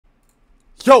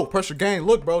Yo, Pressure Gang,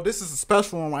 look, bro, this is a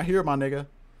special one right here, my nigga.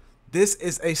 This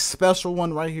is a special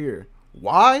one right here.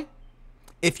 Why?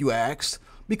 If you asked,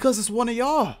 because it's one of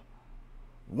y'all.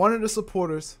 One of the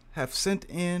supporters have sent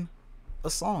in a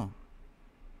song.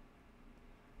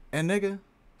 And nigga,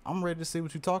 I'm ready to see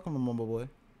what you talking about, my boy.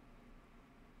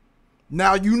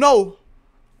 Now, you know,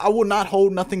 I will not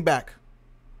hold nothing back.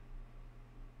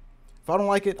 If I don't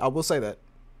like it, I will say that.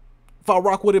 If I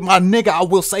rock with it, my nigga, I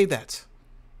will say that.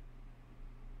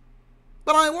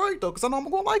 But I ain't worried though, because I know I'm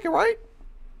gonna like it, right?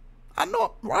 I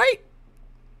know, right?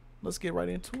 Let's get right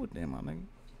into it then, my nigga.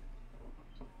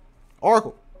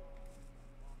 Arkal.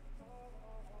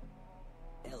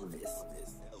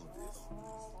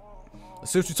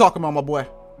 Let's see what you talking about, my boy.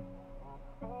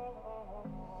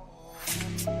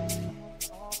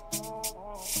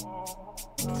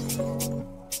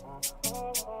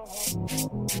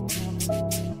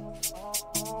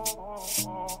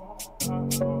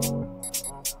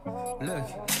 Look,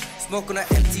 smoke on an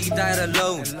empty diet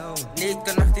alone.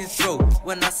 Nigga nothing throw.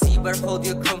 When I see where hold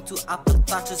your chrome to apple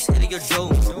touches hitting your dome.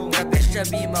 That bitch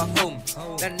that be my home.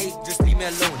 That nigga just leave me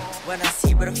alone. When I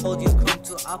see where hold your chrome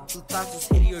to apple touches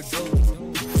hitting your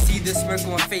dome. See the smirk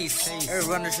on my face. Air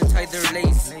runners should tie their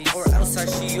lace. Or else I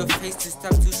see your face to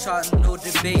step to shot and no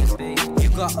debate. You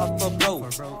got up for bro.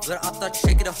 But I thought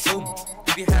shake it off home.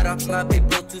 If you had up my big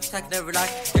bro to tech never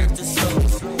like they're too slow.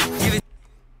 Give it.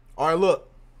 Alright, look.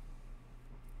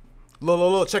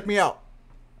 Look, check me out.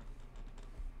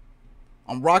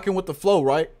 I'm rocking with the flow,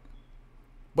 right?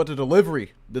 But the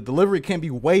delivery can be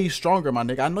way stronger, my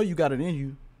nigga. I know you got it in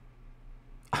you.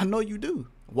 I know you do.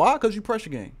 Why? Because you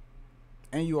Pressure Gang.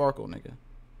 And you Arkal, nigga.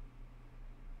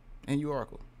 And you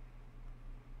Arkal.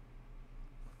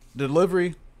 The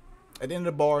delivery at the end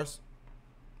of the bars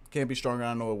can be stronger.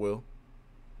 I know it will.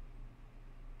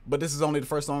 But this is only the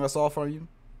first song I saw from you.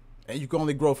 And you can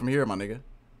only grow from here, my nigga.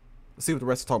 Let's see what the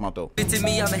rest is talking about, though. To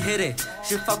me, I'ma hit it.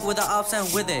 Should fuck with the ops and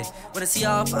with it. When I see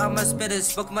off, I'ma spit it.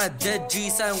 Smoke my dead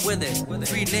G's and with it.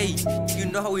 3 you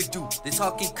know how we do. They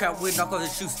talking crap, we knock off the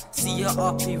shoes. See her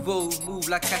off, he roll, move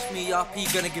like catch me off, he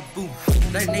gonna get boom.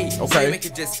 Like Nate, okay. So make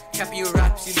it just cap your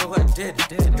raps, you know what I did.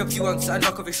 Drop you once, I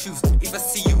knock off your shoes. If I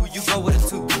see you, you go with it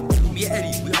too. Me and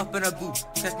Eddie, we up in a booth.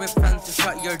 Catch my friend to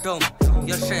shot your dome.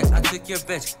 Your shit, I took your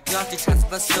bitch. You have the chance,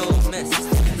 but still miss.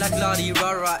 Like Lottie,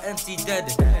 rah, empty dead.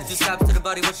 Just slap to the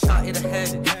body with shot in the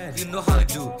head. You know how I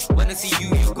do. When I see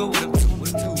you, you go with them too.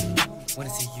 With them too. When I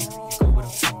see you, you go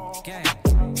with them too. Gang.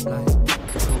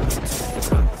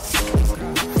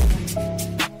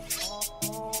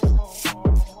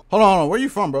 Hold on. Where you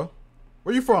from, bro?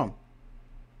 Where you from?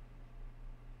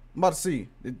 I'm about to see.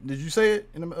 Did you say it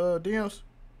in the DMs?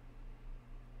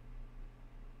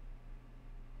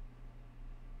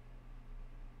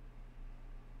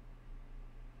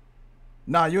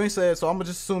 Nah, you ain't said, so I'm gonna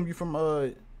just assume you from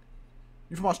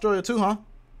Australia too, huh?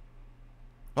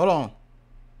 Hold on.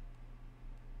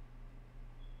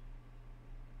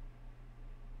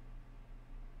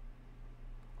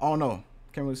 I don't know.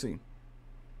 Can't really see.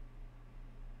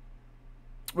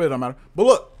 Well, it don't matter. But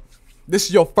look, this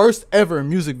is your first ever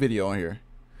music video on here.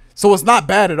 So it's not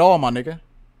bad at all, my nigga.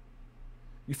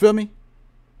 You feel me?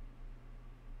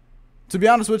 To be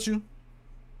honest with you,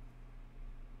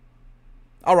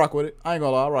 I'll rock with it. I ain't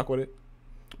gonna lie, I'll rock with it.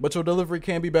 But your delivery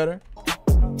can be better.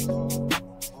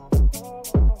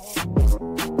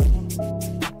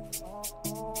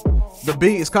 The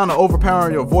beat is kind of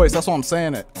overpowering your voice. That's why I'm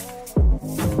saying it.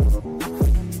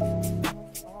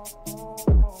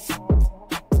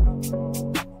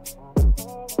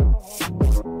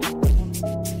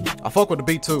 I fuck with the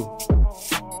beat too.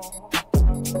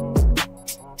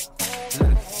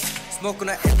 Smoke on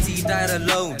an empty diet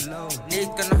alone.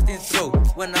 Nigga nothing throw.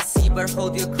 When I see where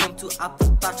hold your chrome to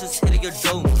apple touches hitting your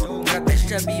dome. That bitch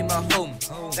that be my home.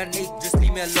 That nigga just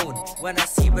leave me alone. When I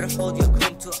see where hold your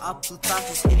chrome to apple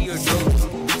touches hitting your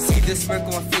dome. See the smirk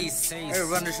on my face. Air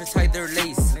runners should tie their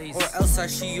lace. Or else I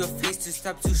see your face to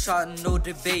step to shot and no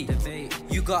debate.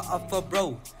 You got up for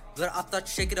bro. But I thought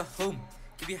shake it at home.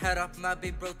 Keep your head up, my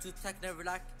baby bro. Too tech, never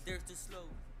like they're too slow.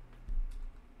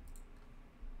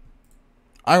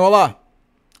 I ain't gonna lie.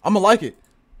 I'ma like it.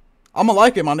 I'ma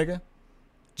like it, my nigga.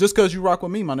 Just cause you rock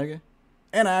with me, my nigga.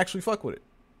 And I actually fuck with it.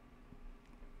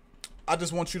 I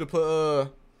just want you to put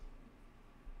a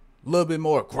little bit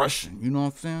more aggression, you know what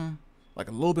I'm saying? Like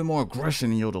a little bit more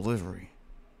aggression in your delivery.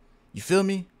 You feel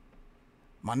me?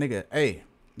 My nigga, hey,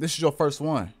 this is your first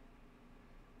one.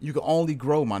 You can only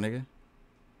grow, my nigga.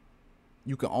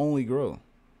 You can only grow.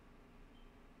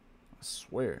 I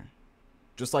swear.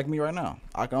 Just like me right now.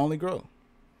 I can only grow.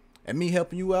 And me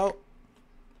helping you out,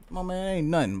 my man, ain't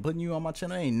nothing. Putting you on my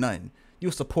channel ain't nothing. You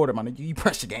a supporter, my nigga. You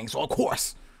Pressure Gang, so of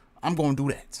course I'm gonna do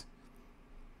that.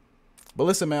 But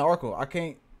listen, man, Arkal, I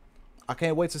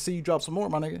can't wait to see you drop some more,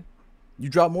 my nigga. You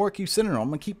drop more, keep sending them. I'm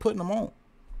gonna keep putting them on.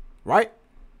 Right?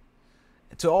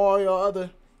 And to all y'all other,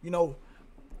 you know,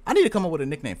 I need to come up with a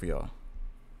nickname for y'all.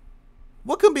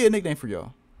 What could be a nickname for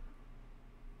y'all?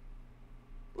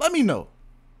 Let me know.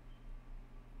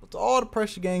 But to all the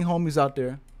Pressure Gang homies out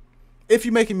there, if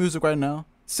you're making music right now,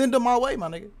 send them my way, my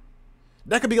nigga.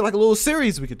 That could be like a little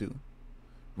series we could do.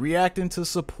 Reacting to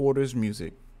supporters'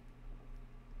 music.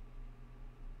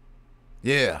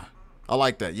 Yeah. I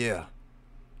like that, yeah.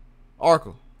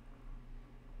 Arkal.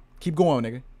 Keep going,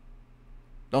 nigga.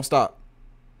 Don't stop.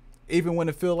 Even when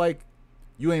it feel like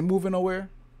you ain't moving nowhere,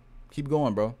 keep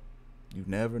going, bro. You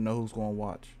never know who's going to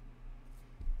watch.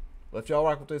 But if y'all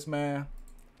rock with this, man,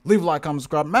 leave a like, comment,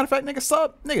 subscribe. Matter of fact, nigga,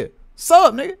 sub, nigga.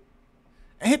 Sub, nigga.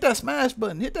 And hit that smash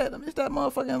button. Hit that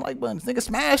motherfucking like button. Nigga,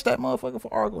 smash that motherfucker for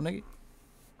Arkal, nigga.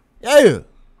 Yeah.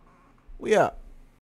 We out.